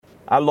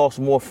I lost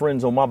more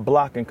friends on my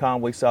block in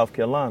Conway, South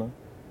Carolina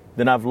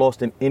than I've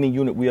lost in any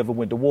unit we ever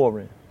went to war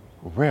in.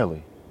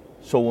 Really?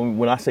 So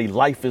when I say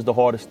life is the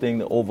hardest thing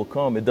to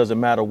overcome, it doesn't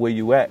matter where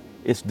you at.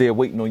 It's there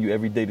waiting on you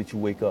every day that you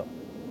wake up.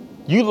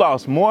 You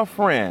lost more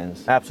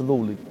friends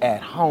Absolutely.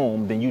 at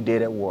home than you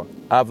did at war.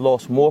 I've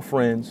lost more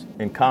friends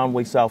in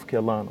Conway, South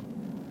Carolina.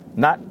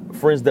 Not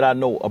friends that I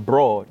know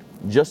abroad,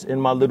 just in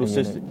my little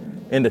sister.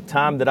 In the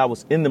time that I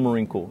was in the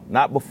Marine Corps.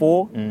 Not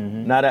before,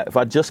 not at, if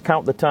I just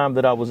count the time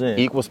that I was in.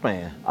 Equal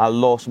span. I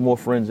lost more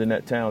friends in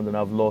that town than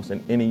I've lost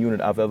in any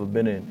unit I've ever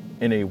been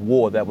in a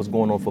war that was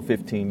going on for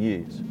 15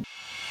 years.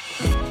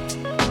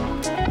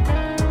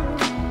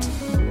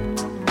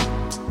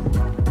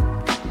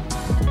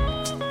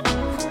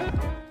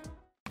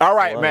 All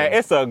right, man,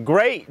 it's a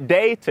great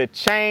day to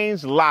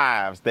change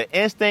lives. The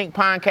Instinct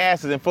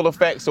podcast is in full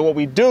effect. So what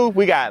we do,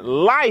 we got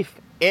life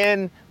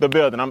in the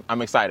building.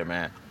 I'm excited,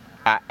 man.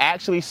 I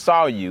actually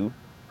saw you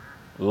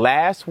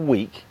last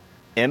week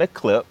in a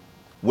clip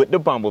with the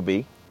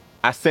Bumblebee.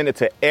 I sent it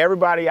to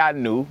everybody I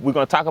knew. We're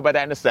going to talk about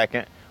that in a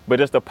second. But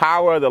just the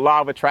power of the law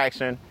of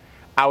attraction.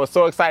 I was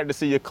so excited to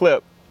see your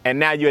clip. And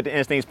now you're at the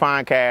Instincts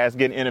podcast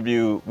getting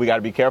interviewed. We got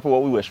to be careful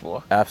what we wish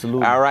for.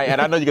 Absolutely. All right.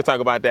 And I know you can talk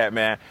about that,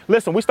 man.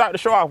 Listen, we start the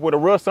show off with a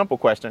real simple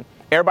question.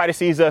 Everybody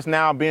sees us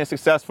now being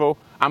successful.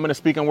 I'm in the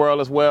speaking world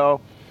as well.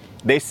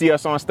 They see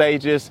us on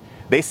stages.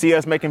 They see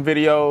us making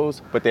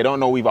videos, but they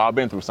don't know we've all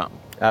been through something.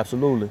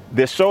 Absolutely.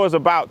 This show is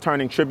about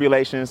turning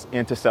tribulations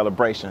into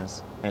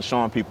celebrations and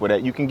showing people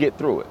that you can get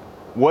through it.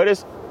 What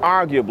is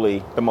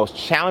arguably the most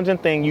challenging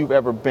thing you've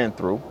ever been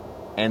through?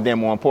 And then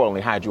more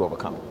importantly, how'd you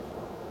overcome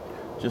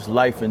it? Just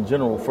life in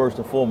general, first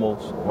and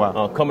foremost.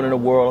 Wow. Coming in the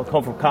world, I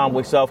come from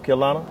Conway, South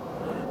Carolina.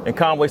 In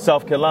Conway,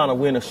 South Carolina,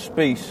 we're in a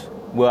space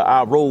where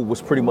our road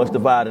was pretty much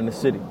divided in the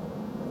city.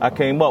 I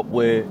came up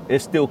where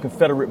it's still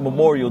Confederate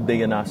Memorial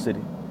Day in our city.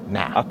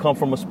 Now, I come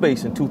from a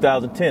space in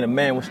 2010, a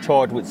man was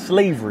charged with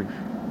slavery,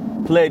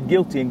 pled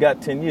guilty and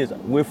got 10 years.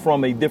 We're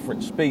from a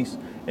different space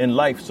in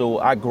life, so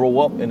I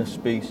grow up in a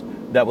space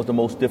that was the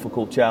most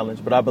difficult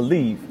challenge. But I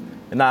believe,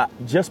 and I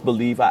just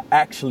believe, I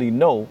actually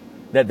know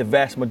that the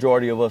vast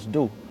majority of us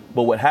do.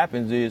 But what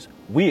happens is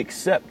we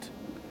accept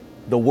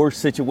the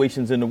worst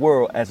situations in the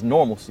world as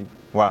normalcy.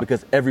 Wow.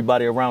 Because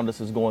everybody around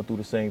us is going through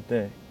the same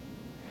thing.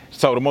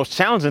 So the most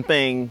challenging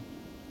thing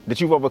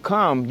that you've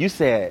overcome, you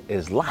said,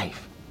 is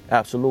life.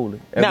 Absolutely.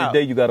 Every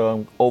day you got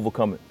to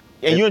overcome it.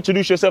 And you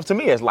introduce yourself to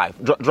me as life.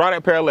 Draw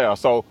that parallel.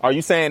 So are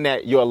you saying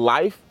that your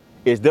life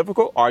is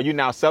difficult? Or are you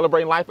now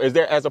celebrating life? Is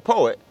there, as a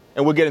poet,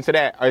 and we'll get into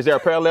that, is there a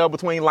parallel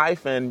between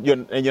life and your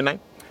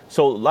name?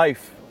 So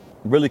life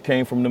really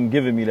came from them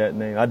giving me that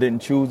name. I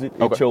didn't choose it.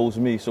 It chose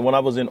me. So when I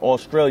was in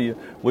Australia,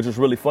 which was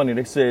really funny,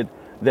 they said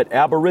that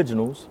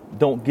Aboriginals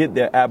don't get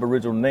their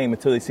Aboriginal name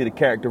until they see the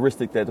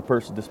characteristic that the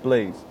person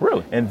displays.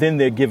 Really? And then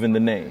they're given the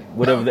name,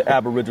 whatever the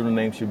Aboriginal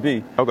name should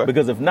be. Okay.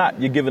 Because if not,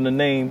 you're given a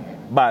name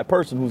by a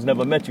person who's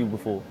never met you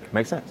before.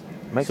 Makes sense.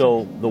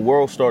 So the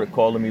world started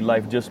calling me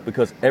life just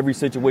because every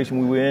situation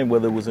we were in,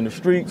 whether it was in the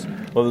streets,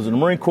 whether it was in the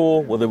Marine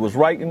Corps, whether it was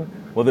writing,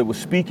 whether it was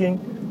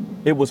speaking,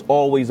 it was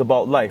always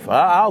about life.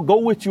 I'll go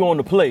with you on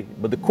the play,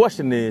 but the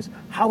question is,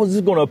 how is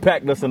this going to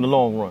impact us in the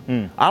long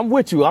run? I'm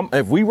with you.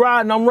 If we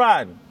riding, I'm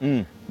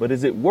riding. But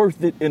is it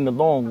worth it in the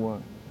long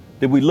run?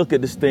 Did we look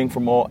at this thing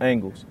from all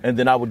angles? And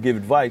then I would give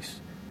advice,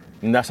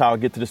 and that's how I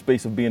get to the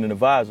space of being an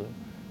advisor.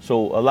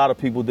 So a lot of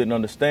people didn't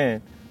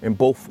understand in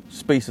both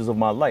spaces of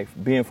my life.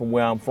 Being from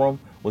where I'm from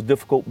was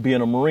difficult. Being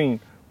a Marine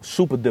was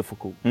super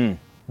difficult.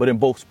 But in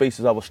both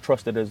spaces, I was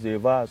trusted as the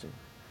advisor.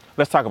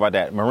 Let's talk about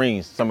that.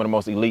 Marines, some of the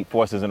most elite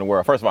forces in the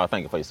world. First of all,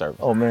 thank you for your service.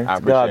 Oh, man. I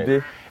appreciate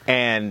it.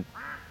 And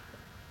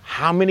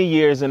how many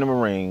years in the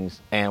Marines,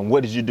 and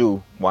what did you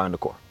do while in the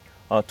Corps?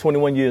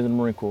 21 years in the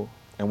Marine Corps.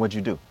 And what did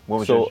you do? What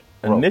was your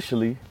role?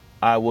 Initially,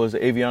 I was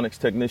an avionics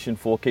technician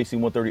for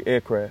KC-130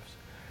 aircrafts.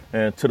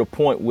 And to the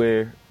point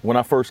where when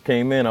I first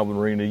came in, I was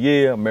Marine of the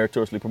Year, I'm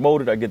meritoriously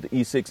promoted. I get the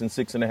E6 in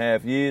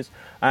 6.5 years.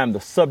 I am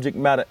the subject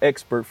matter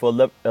expert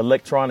for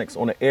electronics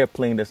on an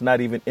airplane that's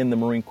not even in the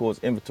Marine Corps'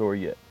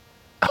 inventory yet.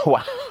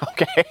 Wow.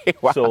 Okay.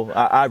 Wow. So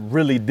I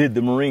really did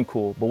the Marine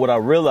Corps. But what I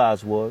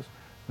realized was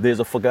there's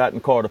a forgotten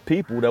card of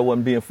people that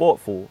wasn't being fought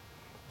for.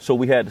 So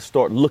we had to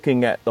start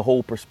looking at the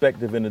whole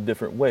perspective in a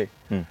different way.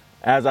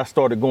 As I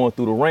started going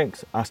through the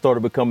ranks, I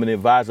started becoming an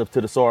advisor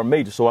to the Sergeant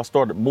Major. So I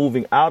started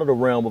moving out of the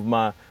realm of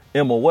my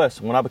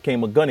MOS. When I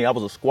became a gunny, I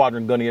was a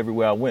squadron gunny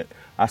everywhere I went.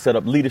 I set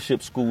up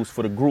leadership schools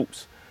for the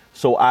groups.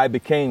 So I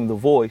became the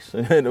voice.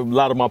 And a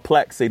lot of my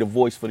plaques say the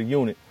voice for the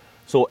unit.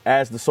 So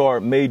as the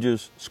Sergeant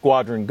Major's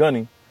squadron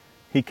gunny,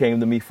 he came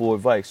to me for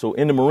advice. So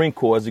in the Marine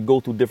Corps, as you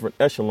go through different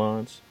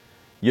echelons,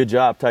 your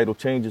job title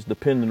changes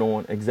depending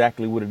on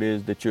exactly what it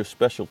is that your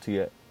specialty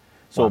at.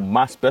 So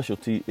my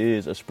specialty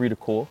is esprit de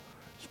corps,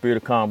 spirit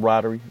of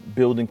camaraderie,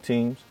 building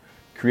teams,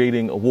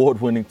 creating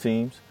award-winning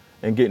teams,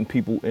 and getting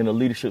people in a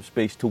leadership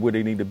space to where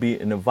they need to be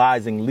and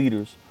advising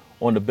leaders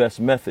on the best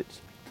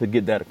methods to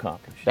get that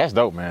accomplished. That's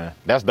dope, man.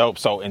 That's dope.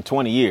 So in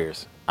 20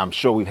 years, I'm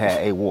sure we've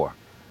had a war.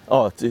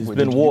 Oh, it's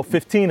been war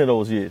 15 of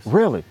those years.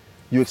 Really?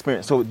 You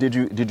experienced. So did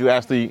you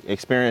actually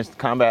experience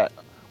combat?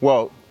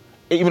 Well,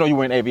 even though you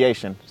were in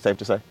aviation, safe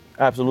to say.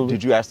 Absolutely.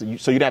 Did you actually?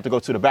 So you didn't have to go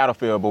to the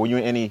battlefield, but were you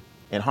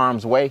in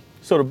harm's way?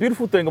 So the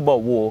beautiful thing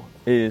about war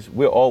is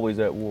we're always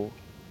at war.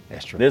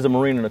 That's true. There's a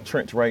Marine in a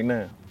trench right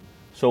now.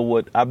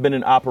 So I've been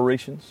in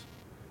operations.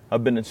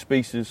 I've been in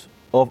spaces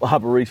of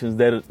operations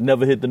that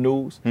never hit the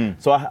news.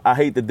 So I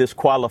hate to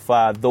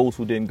disqualify those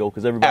who didn't go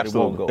because everybody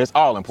won't go. It's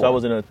all important. So I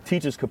was in a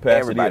teacher's capacity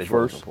Everybody's at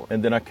first,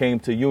 and then I came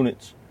to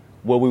units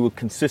where we were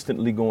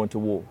consistently going to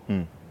war.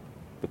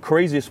 The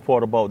craziest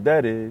part about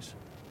that is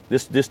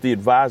this the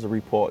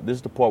advisory part. This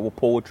is the part where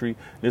poetry,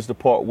 this is the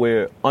part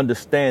where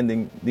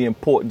understanding the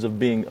importance of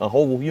being a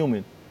whole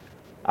human.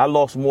 I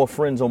lost more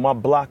friends on my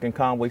block in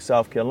Conway,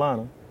 South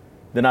Carolina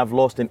than I've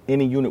lost in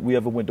any unit we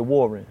ever went to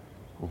war in.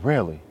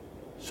 Really?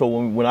 So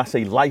when I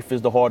say life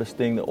is the hardest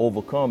thing to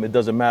overcome, it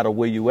doesn't matter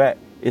where you at.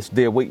 It's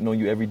there waiting on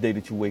you every day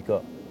that you wake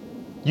up.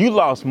 You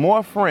lost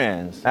more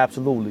friends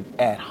Absolutely.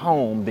 at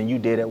home than you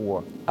did at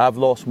war. I've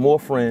lost more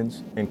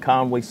friends in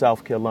Conway,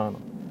 South Carolina.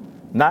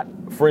 Not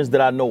friends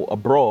that I know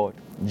abroad,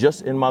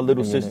 just in my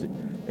little sister.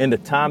 In the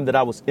time that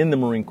I was in the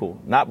Marine Corps.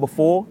 Not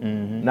before,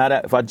 not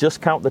if I just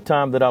count the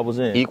time that I was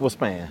in. Equal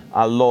span.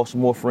 I lost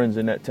more friends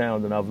in that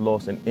town than I've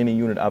lost in any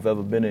unit I've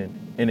ever been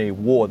in a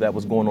war that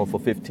was going on for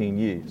 15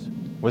 years.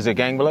 Was it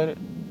gang related?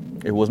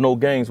 It was no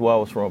gangs where I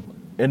was from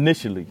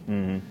initially.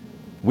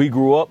 We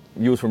grew up,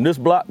 you was from this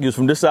block, you was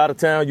from this side of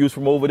town, you was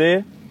from over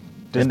there.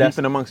 Just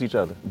beefing amongst each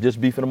other. Just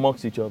beefing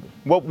amongst each other.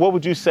 What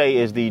would you say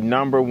is the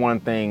number one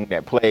thing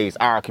that plagues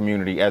our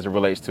community as it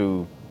relates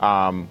to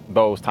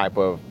that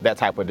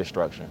type of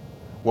destruction?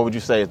 What would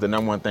you say is the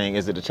number one thing?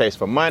 Is it the chase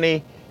for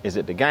money? Is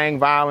it the gang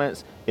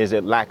violence? Is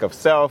it lack of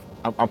self?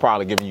 I'm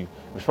probably giving you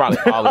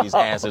all of these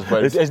answers,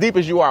 but as deep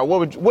as you are,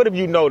 what have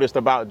you noticed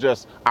about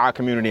just our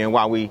community and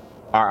why we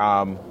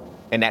are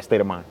in that state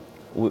of mind?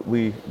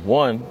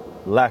 One,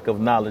 lack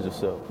of knowledge of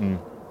self,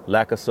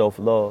 lack of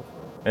self-love,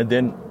 and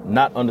then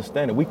not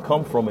understanding. We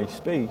come from a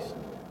space.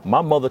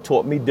 My mother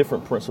taught me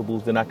different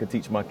principles than I could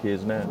teach my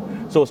kids now.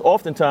 So it's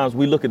oftentimes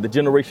we look at the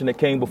generation that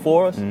came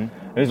before us, and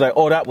it's like,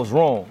 oh, that was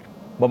wrong.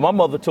 But my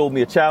mother told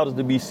me a child is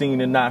to be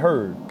seen and not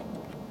heard.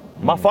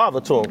 My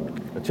father told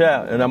me a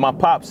child, and my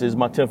pops is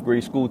my 10th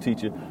grade school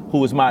teacher,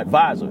 who is my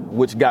advisor,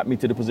 which got me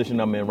to the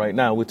position I'm in right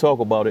now. We'll talk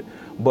about it.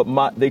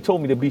 But they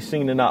told me to be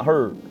seen and not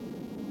heard.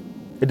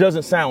 It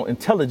doesn't sound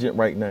intelligent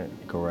right now.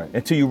 Correct.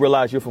 Until you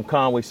realize you're from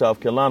Conway, South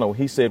Carolina.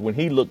 He said when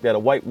he looked at a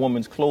white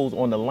woman's clothes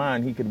on the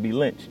line, he could be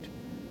lynched.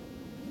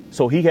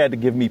 So he had to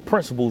give me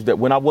principles that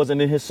when I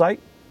wasn't in his sight,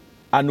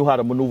 I knew how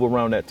to maneuver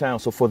around that town.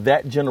 So for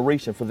that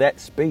generation, for that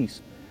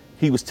space,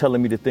 he was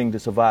telling me the thing to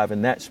survive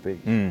in that space.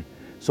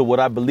 So what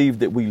I believe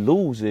that we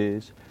lose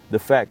is the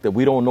fact that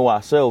we don't know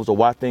ourselves or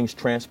why things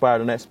transpired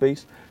in that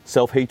space.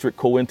 Self-hatred,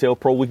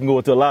 COINTELPRO, we can go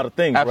into a lot of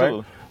things, Absolutely.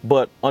 Right?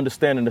 But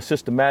understanding the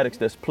systematics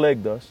that's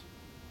plagued us,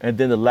 and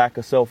then the lack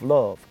of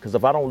self-love. Because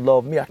if I don't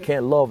love me, I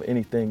can't love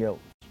anything else.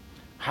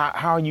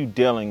 How are you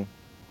dealing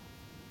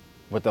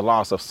with the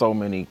loss of so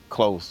many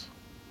close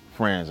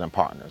friends and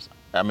partners?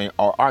 I mean,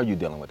 or are you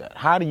dealing with that?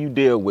 How do you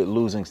deal with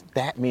losing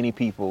that many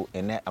people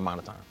in that amount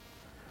of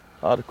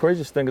time? The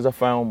craziest thing is I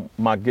found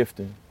my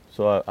gifting.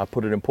 So I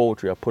put it in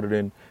poetry. I put it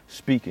in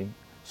speaking.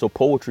 So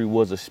poetry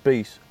was a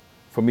space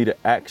for me to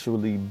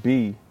actually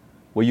be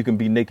where you can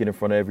be naked in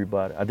front of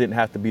everybody. I didn't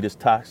have to be this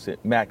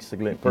toxic,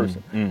 masculine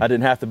person. I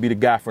didn't have to be the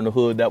guy from the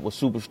hood that was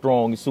super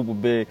strong and super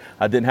big.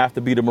 I didn't have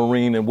to be the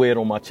Marine and wear it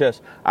on my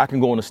chest. I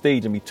can go on the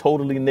stage and be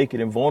totally naked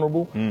and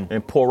vulnerable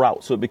and pour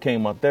out. So it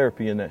became my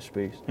therapy in that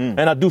space. And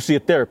I do see a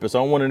therapist. I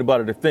don't want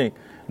anybody to think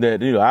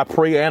that, I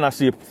pray and I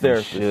see a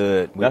therapist.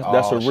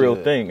 That's a real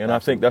thing. And I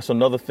think that's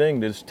another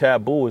thing that's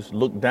taboo is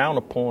looked down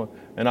upon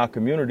in our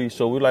community.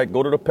 So we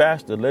go to the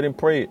pastor, let him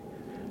pray it.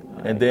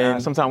 And then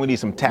sometimes we need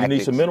some tactics. You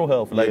need some mental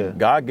health.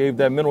 God gave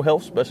that mental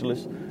health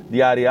specialist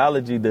the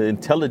ideology, the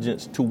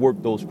intelligence to work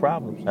those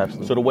problems.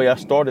 Absolutely. So the way I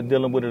started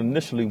dealing with it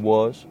initially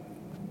was,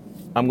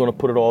 I'm going to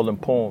put it all in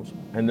poems.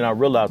 And then I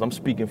realized I'm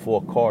speaking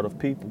for a card of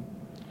people.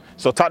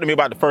 So talk to me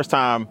about the first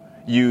time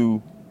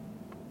you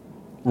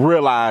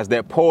realized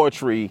that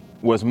poetry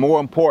was more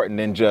important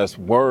than just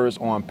words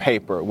on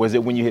paper. Was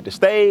it when you hit the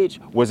stage?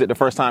 Was it the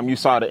first time you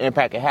saw the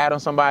impact it had on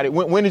somebody?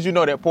 When did you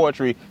know that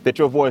poetry, that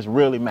your voice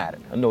really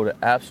mattered? I know the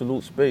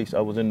absolute space. I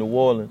was in New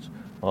Orleans.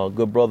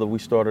 Good brother, we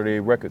started a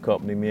record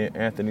company, me and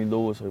Anthony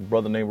Lewis, a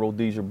brother named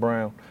Rhodesia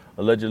Brown,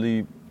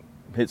 allegedly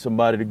hit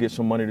somebody to get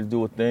some money to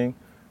do a thing,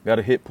 got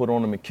a hit put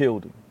on him and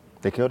killed him.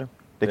 They killed him?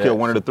 They killed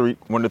one of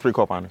the three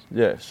co-founders?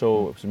 Yeah,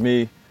 so it was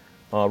me,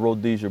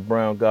 Rhodesia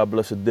Brown, God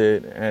bless her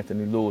dead,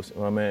 Anthony Lewis,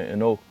 my man,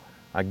 and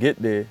I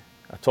get there,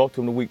 I talked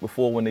to him the week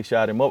before when they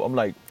shot him up. I'm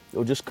like,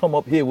 yo, just come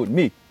up here with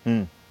me.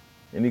 And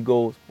he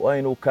goes, boy, I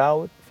ain't no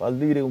coward. If I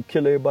leave, they gonna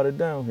kill everybody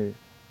down here.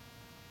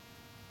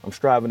 I'm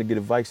striving to get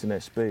advice in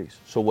that space.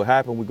 So what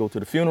happened, we go to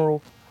the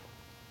funeral.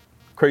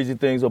 Crazy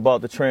things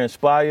about to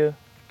transpire.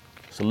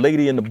 It's a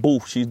lady in the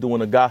booth, she's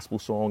doing a gospel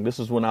song. This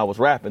is when I was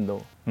rapping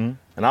though. And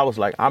I was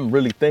like, I'm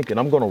really thinking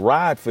I'm gonna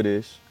ride for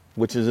this,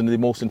 which isn't the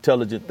most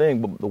intelligent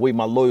thing, but the way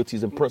my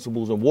loyalties and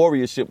principles and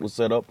warriorship was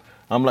set up,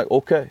 I'm like,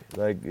 okay,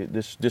 like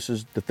this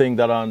is the thing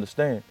that I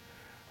understand.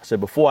 I said,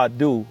 before I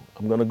do,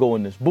 I'm gonna go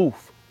in this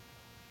booth.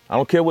 I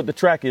don't care what the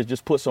track is,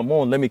 just put something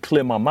on. Let me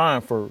clear my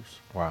mind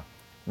first. Wow.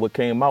 What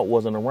came out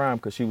wasn't a rhyme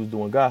because she was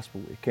doing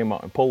gospel. It came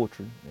out in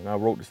poetry. And I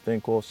wrote this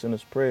thing called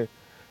Sinner's Prayer.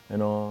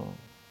 And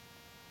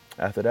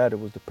after that, it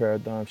was the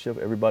paradigm shift.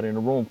 Everybody in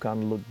the room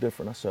kind of looked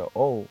different. I said,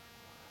 oh,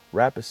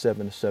 rap is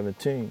 7 to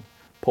 17.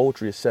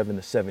 Poetry is 7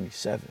 to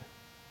 77.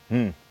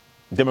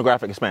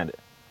 Demographic expanded.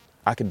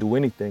 I can do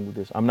anything with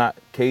this. I'm not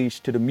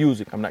caged to the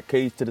music. I'm not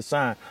caged to the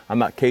sign. I'm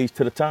not caged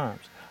to the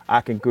times.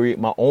 I can create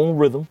my own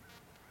rhythm.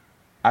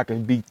 I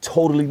can be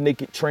totally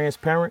naked,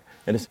 transparent,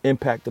 and it's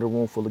impacted a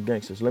room full of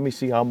gangsters. Let me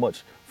see how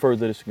much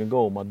further this can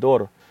go. My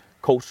daughter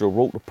coached her,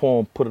 wrote the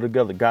poem, put it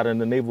together, got her in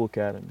the Naval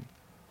Academy.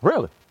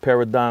 Really?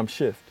 Paradigm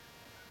shift.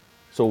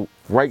 So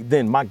right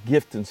then, my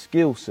gift and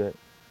skill set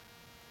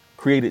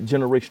created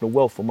generational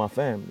wealth for my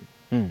family.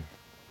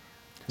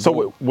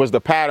 So was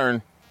the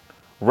pattern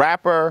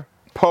rapper,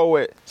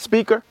 poet,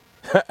 speaker?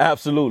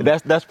 Absolutely.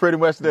 That's pretty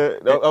much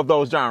of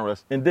those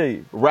genres.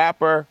 Indeed.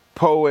 Rapper,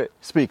 poet,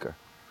 speaker.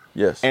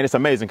 Yes. And it's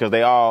amazing because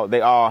they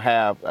all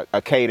have a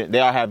cadence.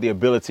 They all have the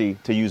ability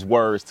to use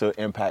words to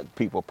impact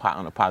people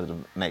on a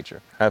positive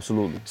nature.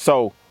 Absolutely.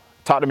 So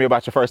talk to me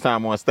about your first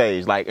time on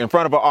stage, like in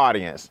front of an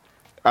audience.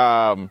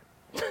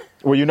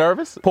 Were you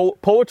nervous?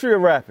 Poetry or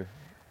rapping?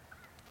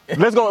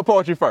 Let's go with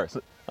poetry first.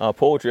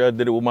 Poetry, I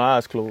did it with my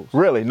eyes closed.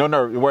 Really? No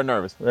nerve. You weren't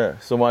nervous? Yeah.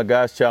 So my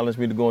guys challenged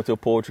me to go into a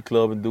poetry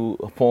club and do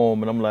a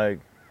poem, and I'm like,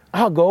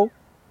 I'll go,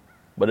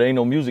 but there ain't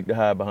no music to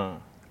hide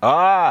behind.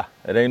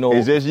 It ain't no.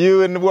 It's just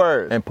you and the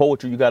words. And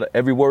poetry,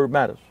 every word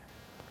matters.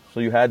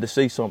 So you had to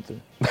say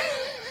something.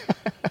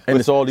 And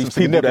it's all these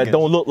people that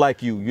don't look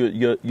like you.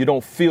 You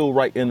don't feel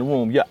right in the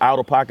room. You're out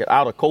of pocket,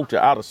 out of culture,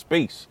 out of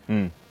space.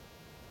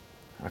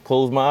 I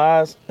closed my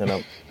eyes and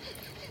I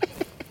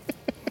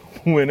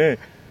went in.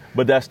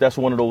 But that's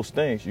one of those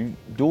things. You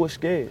do it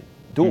scared.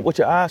 Do it with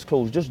your eyes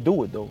closed. Just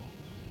do it though.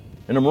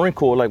 In the Marine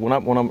Corps, like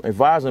when I'm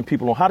advising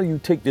people on how do you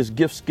take this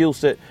gift, skill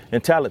set,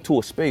 and talent to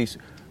a space.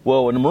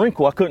 Well, in the Marine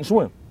Corps, I couldn't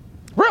swim.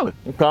 Really?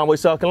 In Conway,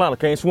 South Carolina,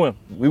 can't swim.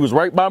 We was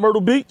right by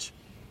Myrtle Beach.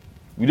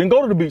 You didn't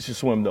go to the beach to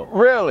swim, though.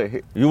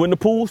 Really? You in the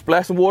pool,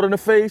 splashing water in the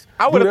face.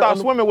 I would have thought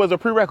swimming was a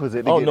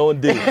prerequisite. Oh, no,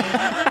 indeed.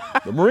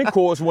 The Marine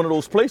Corps is one of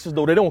those places,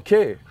 though, they don't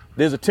care.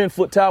 There's a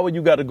 10-foot tower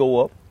you got to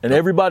go up, and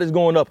everybody's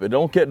going up it. They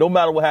don't care, no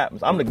matter what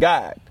happens. I'm the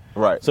guide.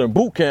 Right. So in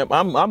boot camp,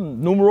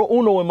 I'm numero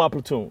uno in my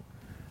platoon.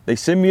 They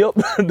send me up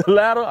the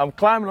ladder, I'm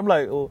climbing, I'm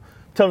like,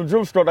 telling the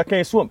drill instructor I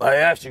can't swim. I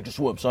asked you to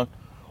swim, son.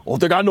 Oh,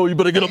 think I know you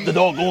better get up the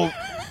dog going,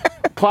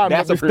 climbing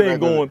up this thing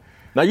going.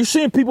 Now you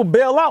seeing people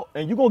bail out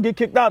and you're gonna get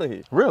kicked out of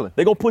here. Really?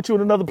 They gonna put you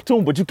in another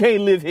platoon, but you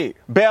can't live here.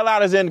 Bail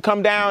out as in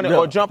come down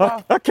or jump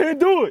off? I can't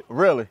do it.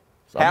 Really?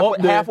 So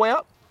halfway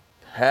up?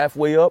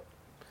 Halfway up.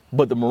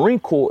 But the Marine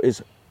Corps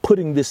is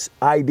putting this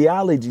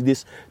ideology,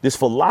 this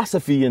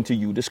philosophy into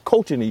you, this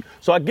coaching in you.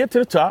 So I get to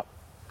the top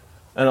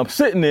and I'm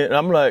sitting there and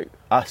I'm like,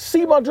 I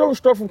see my drill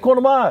instructor from the corner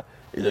of my eye.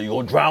 He's like, you're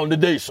gonna drown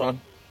today,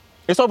 son.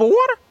 It's over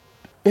water?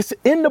 It's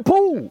in the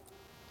pool.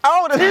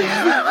 Oh,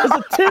 it's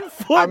a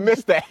 10-foot. I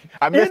missed that.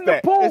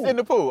 The pool. It's in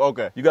the pool.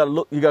 Okay. You gotta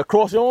look. You gotta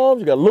cross your arms.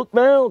 You gotta look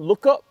down,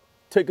 look up,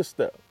 take a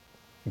step.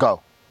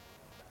 Go.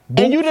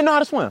 Boots. And you didn't know how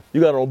to swim.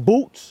 You got on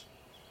boots.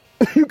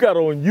 You got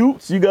on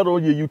utes. You got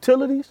on your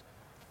utilities.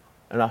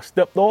 And I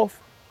stepped off.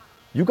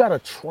 You gotta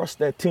trust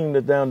that team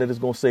that's down there that's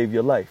gonna save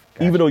your life,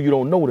 even though you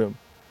don't know them.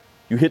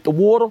 You hit the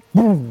water.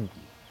 Boom.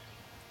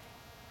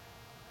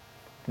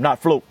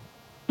 Not floating.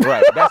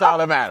 Right. That's all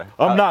that matters.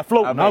 I'm not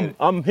floating.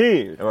 I'm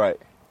here. Right.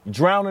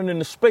 Drowning in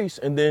the space,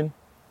 and then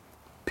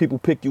people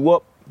pick you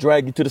up,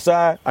 drag you to the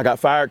side. I got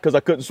fired because I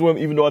couldn't swim,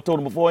 even though I told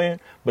them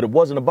beforehand. But it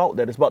wasn't about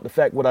that. It's about the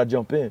fact when I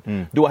jump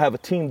in. Do I have a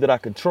team that I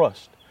can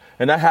trust?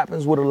 And that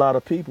happens with a lot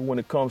of people when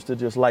it comes to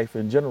just life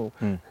in general.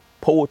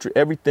 Poetry,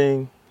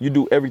 everything, you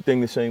do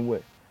everything the same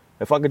way.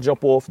 If I could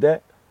jump off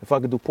that, if I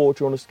could do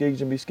poetry on the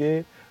stage and be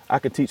scared, I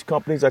could teach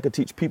companies, I could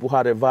teach people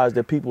how to advise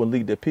their people and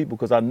lead their people,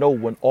 because I know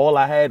when all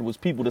I had was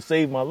people to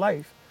save my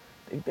life,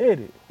 they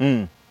did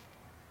it.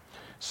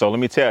 So let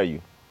me tell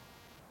you,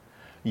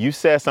 you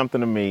said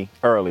something to me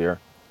earlier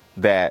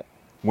that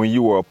when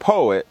you were a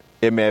poet,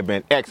 it may have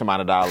been X amount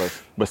of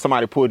dollars, but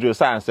somebody pulled you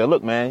aside and said,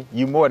 look, man,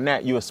 you more than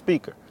that, you a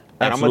speaker.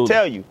 And Absolutely.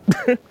 I'm going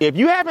to tell you, if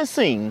you haven't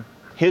seen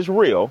his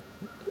reel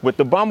with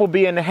the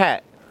bumblebee in the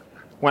hat,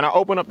 when I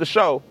open up the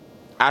show,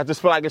 I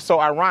just feel like it's so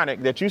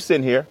ironic that you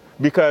sitting here,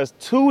 because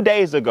 2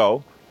 days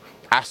ago,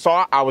 I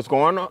was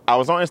on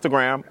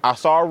Instagram, I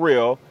saw a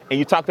reel, and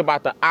you talked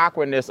about the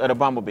awkwardness of the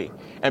bumblebee.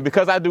 And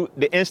because I do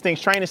the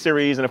Instincts training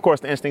series and, of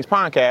course, the Instincts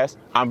podcast,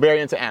 I'm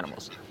very into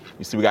animals.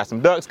 You see, we got some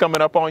ducks coming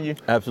up on you.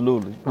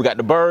 Absolutely. We got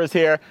the birds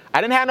here.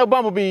 I didn't have no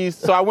bumblebees,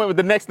 so I went with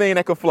the next thing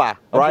that could fly.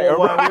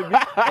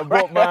 I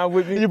brought mine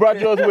with me. You brought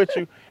yours with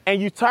you.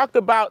 And you talked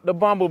about the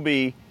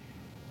bumblebee,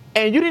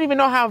 and you didn't even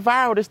know how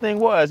viral this thing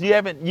was. You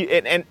haven't,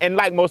 and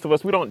like most of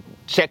us, we don't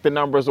check the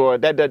numbers or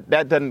that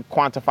doesn't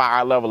quantify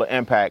our level of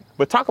impact.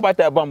 But talk about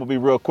that bumblebee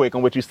real quick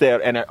and what you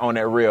said on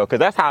that reel, because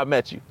that's how I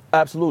met you.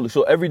 Absolutely.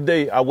 So every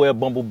day I wear a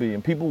bumblebee,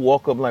 and people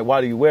walk up like,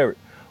 why do you wear it?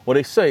 Well,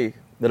 they say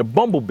that a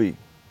bumblebee,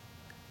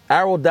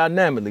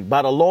 aerodynamically,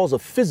 by the laws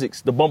of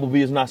physics, the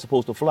bumblebee is not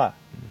supposed to fly.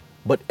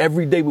 But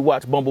every day we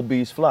watch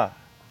bumblebees fly.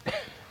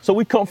 So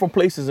we come from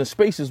places and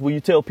spaces where you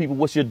tell people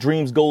what's your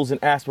dreams, goals,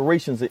 and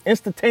aspirations, and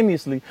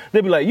instantaneously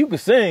they'll be like, you can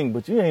sing,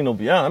 but you ain't no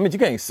beyond. I mean, you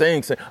can't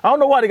sing. I don't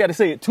know why they got to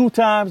say it 2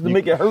 times to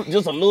make it hurt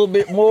just a little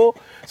bit more.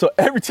 So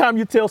every time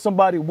you tell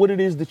somebody what it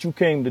is that you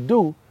came to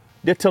do,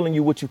 they're telling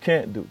you what you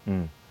can't do.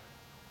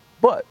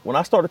 But when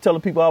I started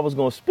telling people I was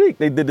going to speak,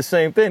 they did the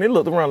same thing. They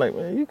looked around like,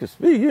 man, you can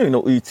speak. You ain't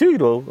no E.T.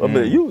 though. I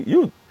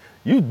mean,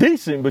 you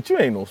decent, but you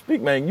ain't no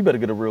speak, man. You better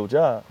get a real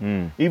job.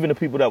 Even the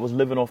people that was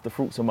living off the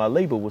fruits of my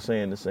labor were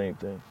saying the same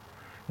thing.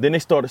 Then they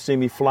started seeing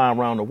me flying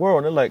around the world,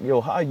 and they're like,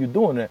 yo, how are you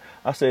doing that?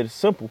 I said, it's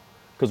simple.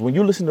 Because when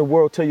you listen to the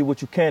world tell you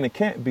what you can and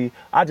can't be,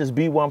 I just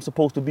be where I'm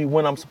supposed to be,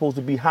 when I'm supposed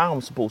to be, how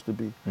I'm supposed to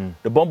be.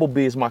 The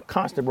bumblebee is my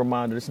constant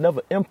reminder. It's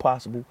never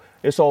impossible.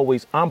 It's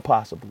always I'm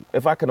possible.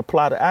 If I can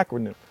apply the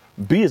acronym,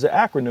 B is an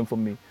acronym for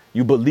me.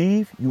 You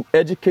believe, you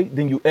educate,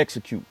 then you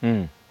execute.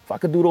 If I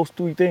could do those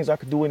 3 things, I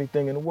could do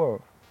anything in the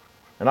world.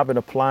 And I've been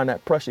applying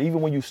that pressure, even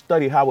when you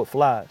study how it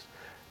flies.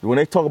 When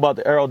they talk about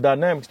the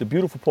aerodynamics, the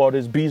beautiful part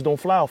is bees don't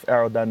fly off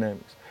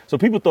aerodynamics. So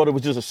people thought it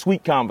was just a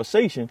sweet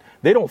conversation.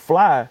 They don't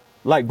fly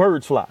like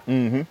birds fly.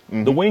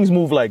 The wings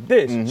move like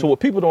this. So what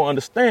people don't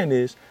understand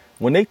is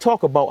when they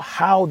talk about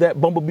how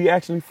that bumblebee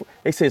actually,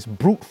 they say it's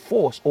brute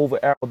force over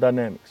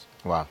aerodynamics.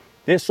 Wow.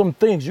 There's some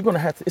things you're going to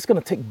have to, it's going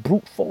to take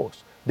brute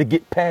force to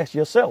get past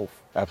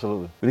yourself.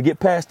 Absolutely. To get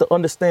past the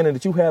understanding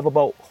that you have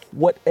about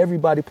what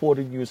everybody poured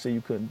into you and say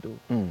you couldn't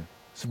do.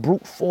 It's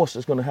brute force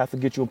that's going to have to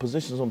get you in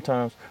position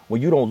sometimes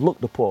when you don't look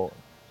the part.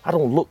 I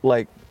don't look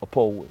like a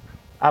poet.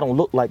 I don't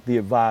look like the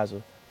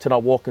advisor till I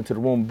walk into the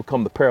room and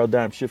become the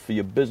paradigm shift for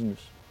your business.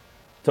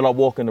 Till I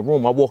walk in the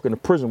room, I walk into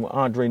prison with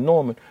Andre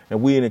Norman,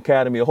 and we in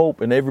Academy of Hope,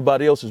 and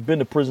everybody else has been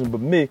to prison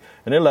but me,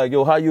 and they're like,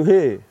 yo, how you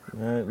here?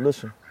 Man,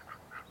 listen,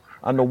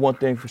 I know one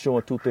thing for sure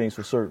and 2 things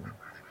for certain.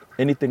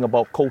 Anything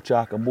about culture,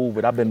 I can move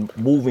it. I've been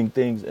moving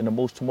things in the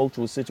most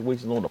tumultuous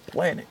situations on the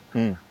planet.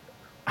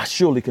 I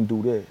surely can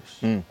do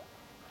this.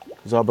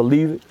 Because I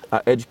believe it,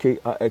 I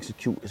educate, I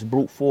execute. It's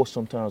brute force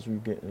sometimes when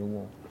you get in the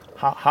room.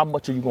 How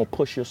much are you going to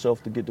push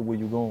yourself to get to where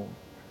you're going?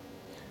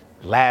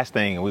 Last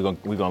thing, and we're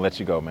gonna let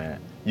you go,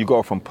 man. You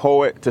go from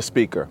poet to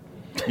speaker.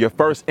 Your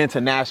first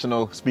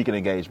international speaking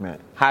engagement.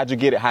 How'd you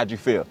get it? How'd you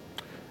feel?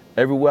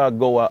 Everywhere I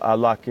go, I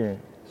lock in.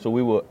 So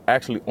we were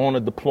actually on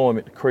a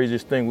deployment. The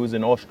craziest thing, we was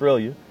in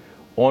Australia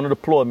on a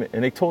deployment,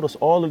 and they told us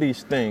all of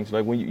these things.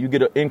 Like when you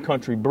get an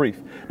in-country brief,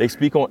 they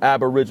speak on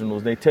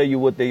Aboriginals, they tell you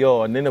what they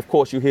are, and then of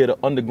course you hear the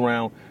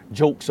underground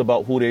jokes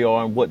about who they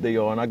are and what they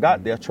are. And I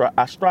got there,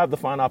 I strive to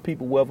find out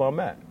people wherever I'm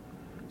at.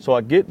 So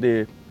I get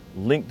there,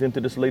 linked into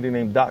this lady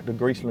named Dr.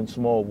 Graceland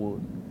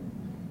Smallwood,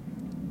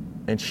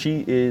 and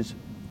she is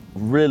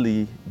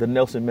really the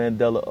Nelson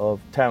Mandela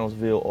of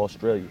Townsville,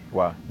 Australia.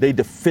 Wow. They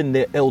defend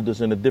their elders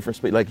in a different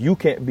space. Like you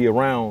can't be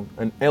around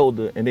an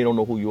elder and they don't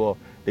know who you are.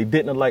 They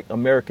didn't like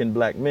American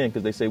black men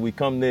because they say we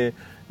come there,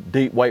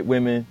 date white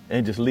women,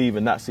 and just leave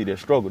and not see their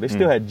struggle. They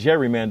still had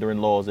gerrymandering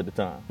laws at the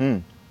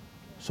time.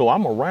 So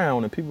I'm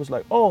around and people was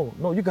like, oh,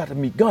 no, you got to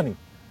meet Gunny.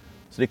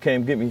 So they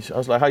came get me. I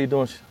was like, how you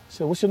doing? She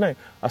said, what's your name?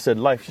 I said,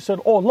 Life. She said,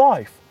 oh,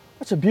 Life.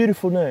 That's a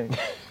beautiful name.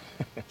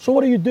 So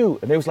what do you do?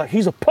 And they was like,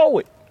 he's a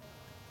poet.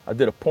 I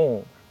did a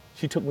poem.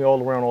 She took me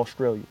all around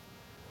Australia.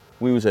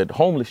 We was at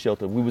homeless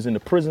shelter. We was in the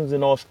prisons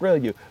in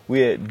Australia. We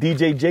had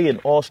DJJ in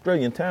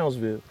Australia, in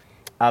Townsville.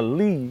 I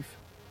leave,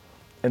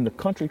 and the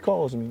country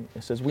calls me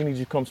and says, we need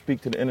you to come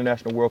speak to the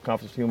International World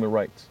Conference on Human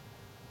Rights.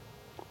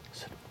 I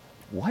said,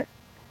 what?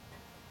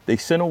 They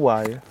sent a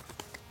wire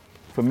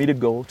for me to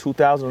go,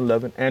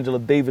 2011. Angela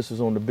Davis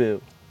is on the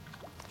bill.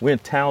 We're in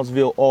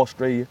Townsville,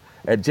 Australia,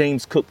 at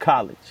James Cook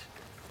College.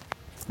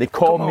 They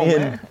called me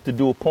in to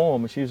do a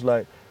poem, and she was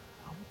like,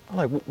 I'm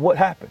like, what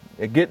happened?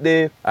 I get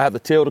there, I have to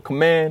tell the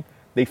command,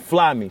 they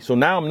fly me. So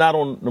now I'm not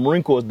on the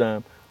Marine Corps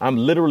dime. I'm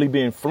literally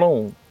being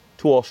flown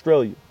to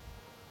Australia.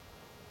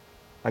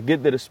 I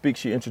get there to speak,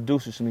 she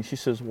introduces me. She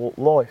says, well,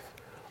 Life,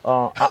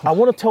 I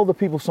want to tell the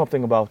people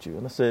something about you.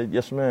 And I said,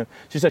 yes, ma'am.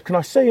 She said, can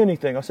I say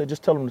anything? I said,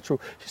 just tell them the truth.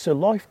 She said,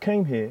 Life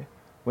came here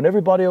when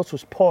everybody else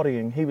was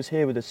partying. He was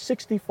here with a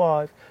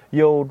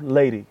 65-year-old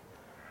lady.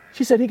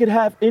 She said he could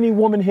have any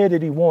woman here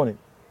that he wanted.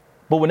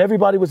 But when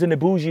everybody was in the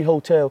bougie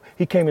hotel,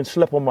 he came and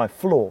slept on my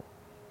floor.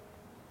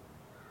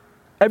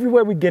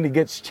 Everywhere we get, he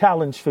gets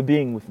challenged for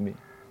being with me.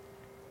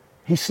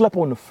 He slept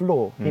on the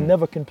floor. He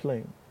never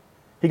complained.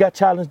 He got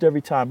challenged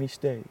every time he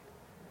stayed.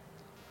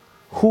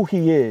 Who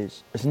he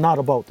is not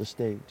about the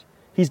stage.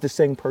 He's the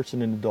same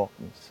person in the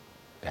darkness.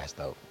 That's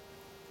dope.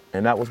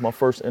 And that was my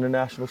first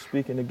international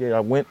speaking engagement. I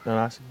went and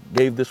I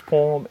gave this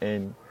poem,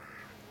 and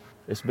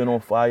it's been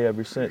on fire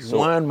ever since. So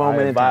One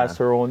moment I advised in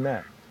time. her on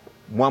that.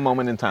 One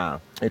moment in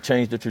time. It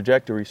changed the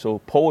trajectory. So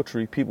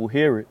poetry, people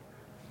hear it,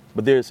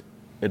 but there's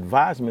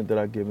advisement that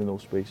I give in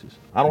those spaces.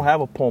 I don't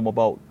have a poem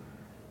about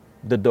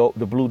the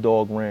blue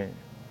dog ran.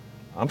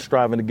 I'm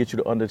striving to get you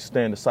to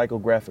understand the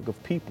psychographic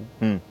of people.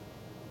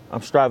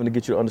 I'm striving to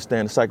get you to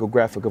understand the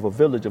psychographic of a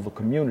village, of a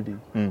community,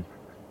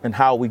 and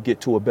how we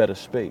get to a better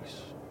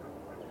space.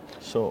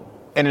 So.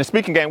 And in the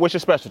speaking game, what's your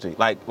specialty?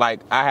 Like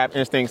I have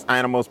instincts,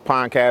 animals,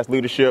 podcast,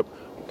 leadership.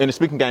 In the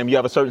speaking game, you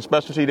have a certain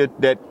specialty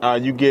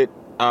that you get,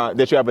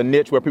 that you have a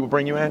niche where people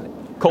bring you in?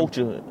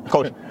 Culture.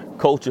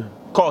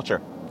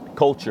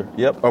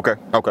 Yep. Okay.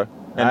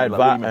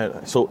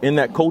 And so in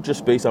that culture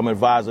space, I'm an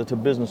advisor to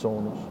business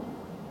owners.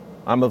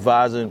 I'm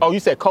advising. Oh, you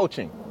said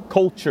coaching.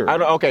 Culture.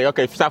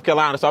 Okay. South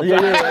Carolina.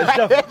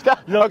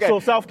 Okay. So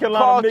South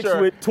Carolina mixed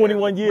with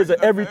 21 years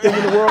of everything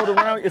in the world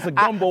around. It's a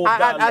gumbo.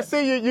 I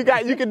see you.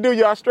 You can do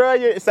your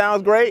Australia. It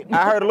sounds great.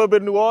 I heard a little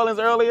bit of New Orleans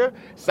earlier.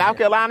 South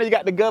Carolina, you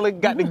got the Gully,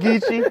 got the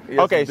Geechee. Yes,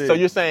 okay, indeed. So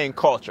you're saying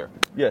culture.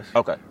 Yes.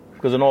 Okay.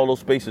 Because in all those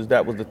spaces,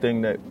 that was the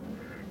thing that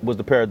was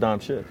the paradigm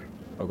shift.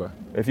 Okay.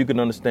 If you can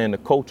understand the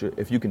culture,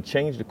 if you can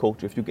change the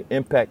culture, if you can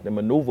impact and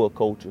maneuver a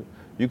culture,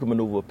 you can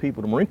maneuver a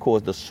people. The Marine Corps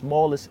is the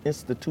smallest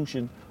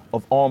institution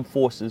of armed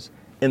forces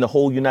in the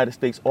whole United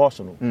States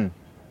arsenal.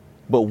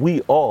 But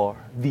we are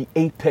the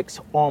apex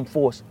armed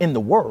force in the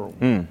world.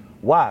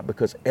 Why?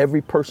 Because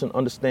every person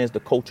understands the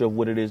culture of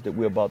what it is that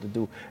we're about to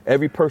do.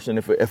 Every person,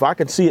 if I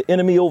can see an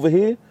enemy over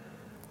here,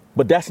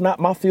 but that's not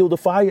my field of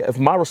fire, if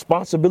my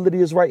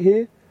responsibility is right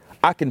here,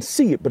 I can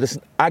see it, but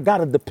I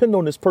gotta depend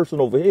on this person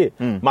over here.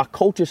 My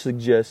culture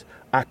suggests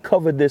I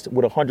cover this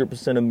with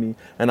 100% of me,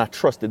 and I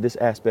trust that this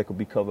aspect will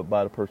be covered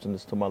by the person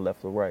that's to my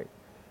left or right.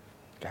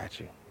 Got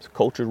you. So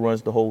culture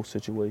runs the whole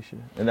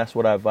situation, and that's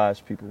what I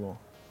advise people on.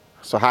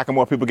 So how can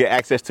more people get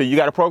access to you? You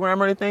got a program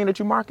or anything that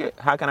you market?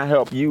 How can I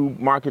help you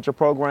market your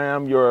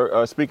program,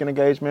 your speaking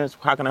engagements?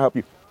 How can I help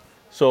you?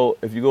 So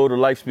if you go to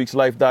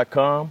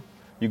lifespeakslife.com,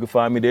 you can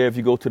find me there. If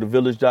you go to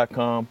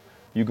thevillage.com,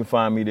 you can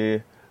find me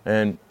there.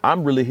 And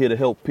I'm really here to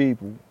help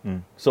people.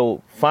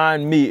 So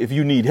find me if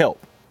you need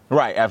help.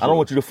 Right, absolutely. I don't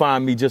want you to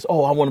find me just, I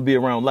want to be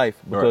around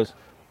life, because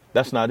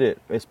that's not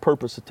it. It's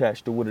purpose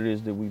attached to what it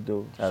is that we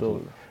do.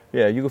 Absolutely. So,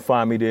 yeah, you can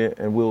find me there,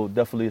 and we'll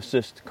definitely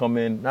assist. Come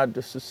in, not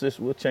just assist,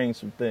 we'll change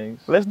some things.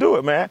 Let's do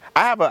it, man.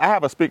 I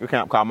have a speaker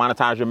camp called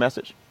Monetize Your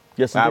Message.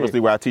 Yes, indeed. Obviously,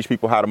 where I teach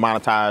people how to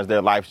monetize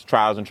their life's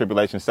trials and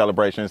tribulations,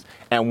 celebrations.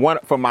 And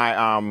for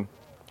my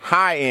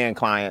high-end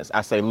clients,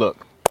 I say,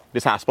 look,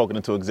 this is how I spoke it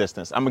into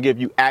existence. I'm going to give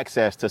you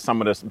access to some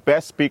of the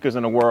best speakers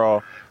in the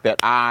world that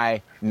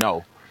I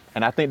know.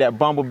 And I think that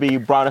Bumblebee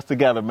brought us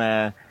together,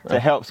 man, to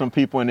help some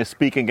people in this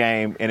speaking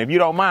game. And if you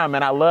don't mind,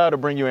 man, I'd love to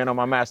bring you in on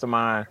my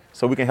mastermind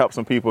so we can help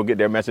some people get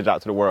their message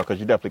out to the world,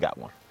 because you definitely got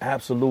one.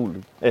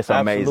 Absolutely. It's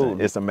amazing.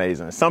 Absolutely. It's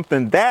amazing.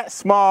 Something that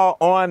small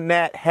on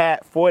that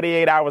hat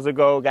 48 hours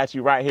ago got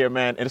you right here,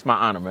 man. And it's my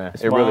honor, man.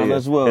 It really is.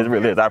 As well. It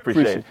really is. I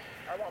appreciate it.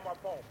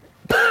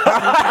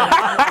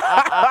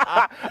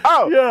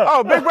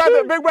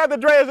 Big brother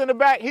Dre is in the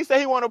back. He said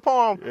he want a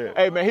poem. Yeah.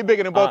 Hey man, he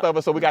bigger than both of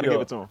us, so we got to give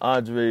it to him.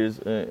 Andre is,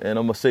 and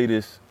I'm gonna say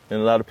this,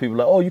 and a lot of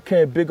people are like, you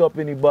can't big up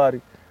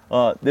anybody.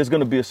 There's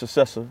gonna be a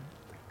successor.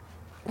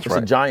 It's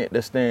a giant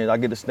that stands. I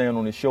get to stand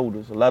on his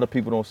shoulders. A lot of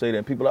people don't say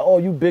that. People are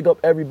like, you big up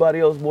everybody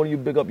else more than you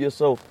big up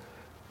yourself.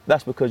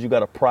 That's because you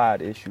got a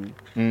pride issue.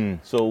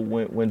 So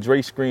when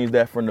Dre screams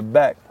that from the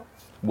back,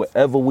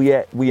 wherever we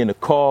at, we in the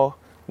car,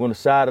 on the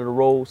side of the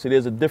road. See,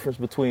 there's a difference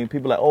between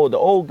people like, the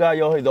old guy,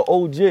 y'all, the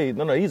OG.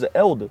 No, he's an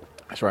elder.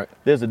 That's right.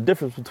 There's a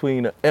difference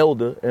between an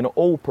elder and an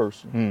old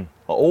person. An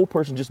old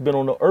person just been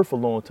on the earth a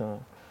long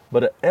time.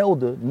 But an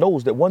elder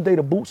knows that one day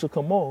the boots will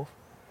come off,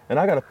 and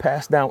I got to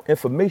pass down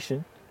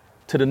information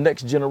to the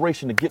next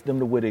generation to get them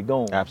to where they're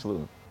going.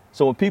 Absolutely.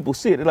 So when people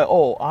see it, they're like,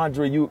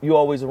 Andre, you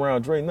always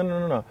around Dre.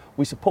 No.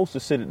 We're supposed to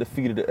sit at the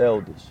feet of the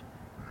elders.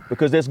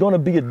 Because there's going to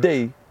be a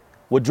day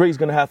where Dre's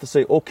going to have to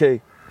say,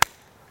 okay,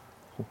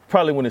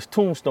 probably when his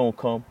tombstone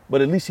come, but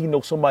at least he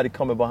knows somebody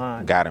coming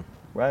behind. Got him.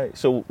 Right?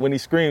 So when he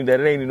screamed that,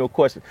 it ain't no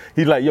question.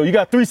 He's like, you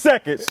got 3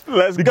 seconds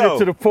Let's to go. get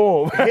to the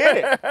poem. Hit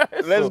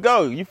it. Let's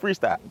go. You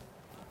freestyle.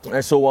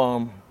 And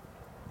so,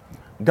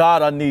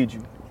 God, I need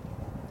you.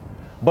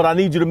 But I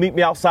need you to meet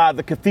me outside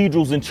the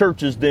cathedrals and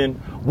churches,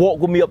 then walk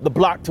with me up the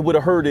block to where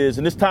the herd is.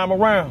 And this time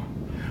around,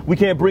 we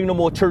can't bring no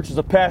more churches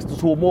or pastors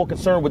who are more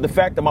concerned with the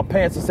fact that my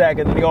pants are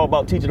sagging than they are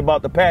about teaching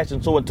about the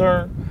passion. So in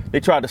turn,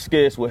 they try to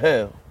scare us with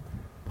hell.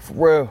 For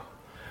real.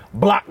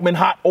 Blockman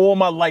hot all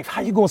my life.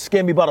 How you gonna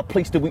scare me about a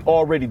place that we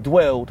already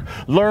dwelled?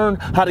 Learn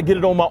how to get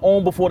it on my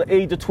own before the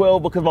age of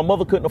 12 because my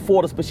mother couldn't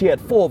afford us, but she had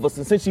 4 of us.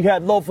 And since she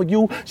had love for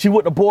you, she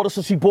wouldn't have brought us,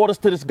 so she brought us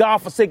to this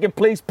God-forsaken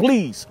place.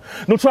 Please,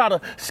 don't try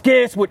to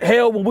scare us with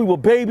hell when we were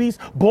babies,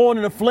 born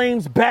in the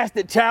flames,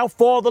 bastard child,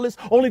 fatherless.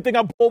 Only thing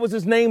I bore was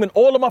his name, and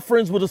all of my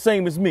friends were the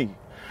same as me.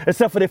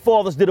 except for their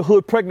fathers did a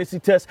hood pregnancy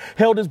test,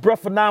 held his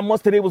breath for 9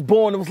 months till they was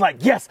born, and was like,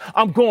 yes,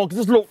 I'm going,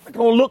 because this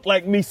don't look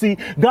like me. See,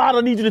 God,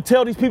 I need you to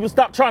tell these people to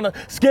stop trying to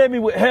scare me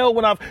with hell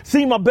when I've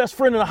seen my best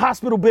friend in a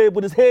hospital bed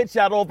with his head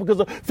shot off because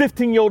a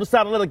 15-year-old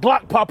decided to let a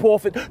Glock pop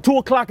off at 2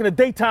 o'clock in the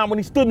daytime when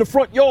he stood in the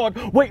front yard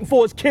waiting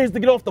for his kids to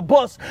get off the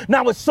bus.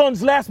 Now his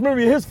son's last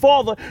memory of his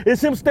father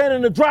is him standing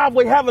in the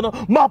driveway having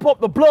to mop up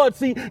the blood.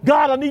 See,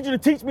 God, I need you to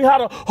teach me how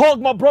to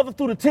hug my brother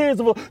through the tears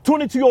of a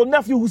 22-year-old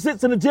nephew who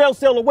sits in a jail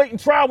cell awaiting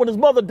trial when his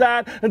mother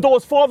died, and though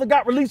his father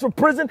got released from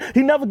prison,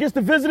 he never gets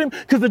to visit him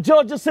because the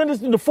judge just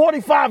sentenced him to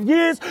 45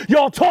 years.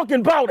 Y'all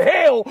talking about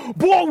hell.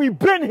 Boy, we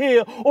been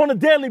here on a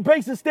daily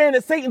basis staring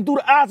at Satan through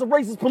the eyes of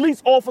racist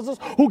police officers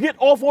who get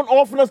off on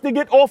offing us. They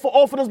get off for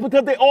offing us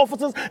because they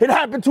officers. It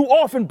happened too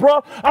often,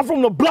 bruh. I'm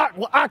from the block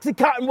where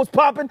Oxycontin was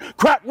popping,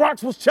 crack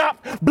rocks was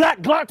chopped,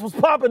 black Glocks was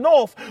popping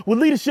off. When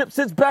leadership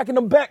sits back in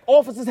them back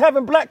offices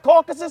having black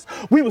caucuses,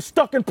 we were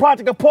stuck in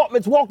project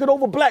apartments walking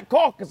over black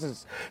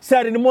caucuses.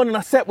 Saturday morning,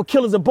 I sat with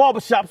killers in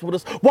barbershops with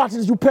us, watching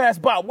as you pass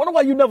by. Wonder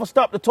why you never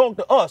stopped to talk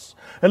to us,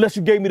 unless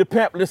you gave me the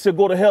pamphlet that said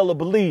go to hell or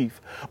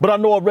believe. But I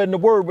know I read in the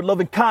word, with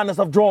loving kindness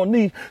I've drawn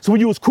thee. So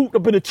when you was cooped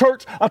up in the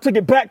church, I took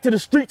it back to the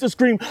streets and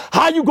screamed,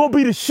 how you gonna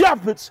be the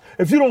shepherds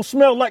if you don't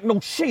smell like no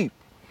sheep?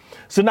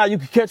 So now you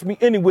can catch me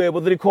anywhere,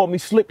 whether they call me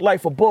Slick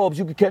Life or Bubs.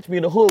 You can catch me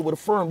in the hood with a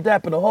firm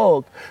dap and a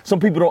hug. Some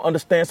people don't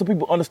understand. Some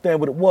people understand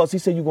what it was. He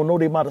said you're going to know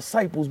they my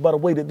disciples by the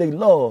way that they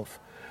love.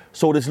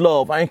 So this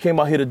love, I ain't came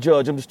out here to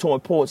judge. I'm just touring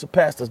poets and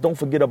pastors. Don't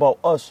forget about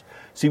us.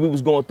 See, we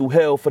was going through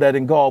hell for that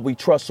in God we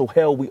trust. So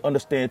hell we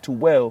understand too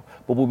well.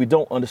 But what we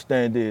don't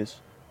understand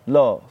is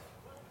love.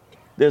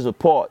 There's a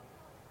part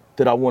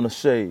that I want to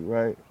say,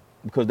 right?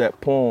 Because that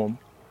poem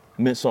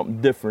meant something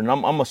different.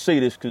 I'm going to say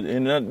this,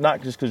 and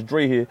not just because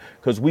Dre here,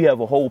 because we have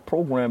a whole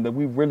program that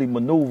we really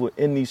maneuver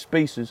in these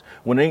spaces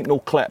when there ain't no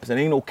claps and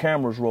ain't no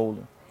cameras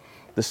rolling.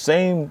 The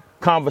same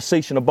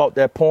conversation about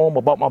that poem,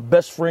 about my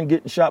best friend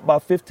getting shot by a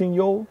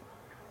 15-year-old,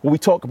 when we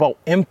talk about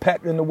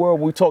impact in the world,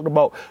 when we talk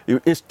about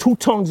it's 2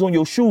 tongues on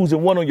your shoes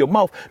and 1 on your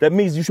mouth, that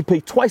means you should pay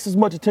twice as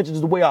much attention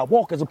to the way I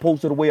walk as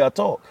opposed to the way I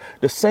talk.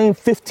 The same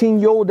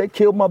 15-year-old that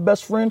killed my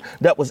best friend,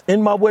 that was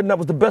in my wedding, that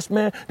was the best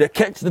man, that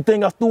catch the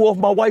thing I threw off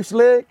my wife's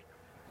leg,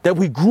 that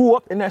we grew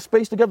up in that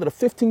space together, the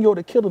 15-year-old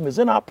that killed him is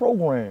in our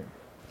program.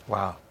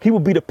 Wow. He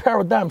will be the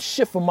paradigm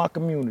shift for my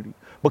community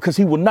because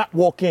he will not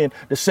walk in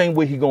the same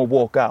way he gonna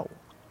walk out.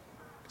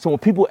 So when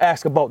people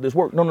ask about this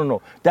work,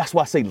 no. That's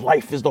why I say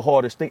life is the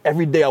hardest thing.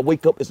 Every day I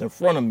wake up, it's in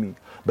front of me.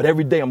 But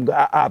every day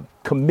I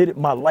committed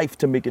my life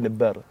to making it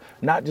better.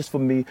 Not just for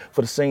me,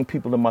 for the same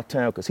people in my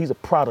town, because he's a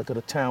product of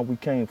the town we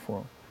came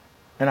from.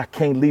 And I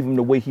can't leave him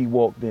the way he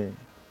walked in.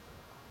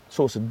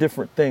 So it's a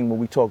different thing when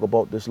we talk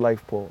about this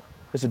life part.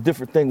 It's a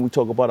different thing when we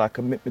talk about our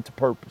commitment to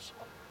purpose.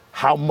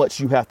 How much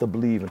you have to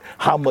believe in,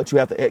 how much you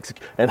have to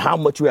execute, and how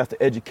much you have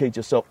to educate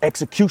yourself.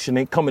 Execution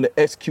ain't coming to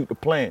execute the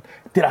plan.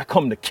 Did I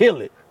come to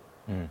kill it?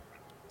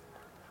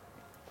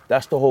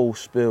 That's the whole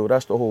spill.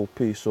 That's the whole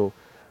piece. So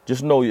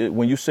just know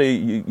when you say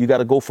you got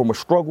to go from a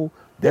struggle,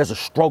 there's a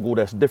struggle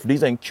that's different.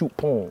 These ain't cute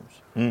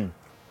poems.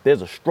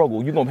 There's a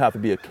struggle. You're going to have to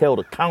be held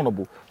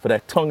accountable for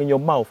that tongue in your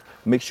mouth.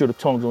 Make sure the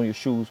tongues on your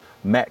shoes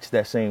match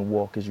that same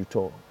walk as you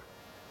talk.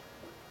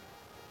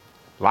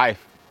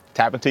 Life.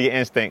 Tap into your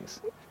instincts.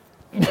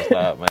 That's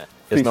loud, man.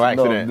 It's Peace no and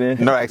love, accident.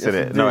 man. No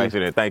accident. Yes, No indeed.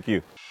 accident. Thank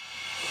you.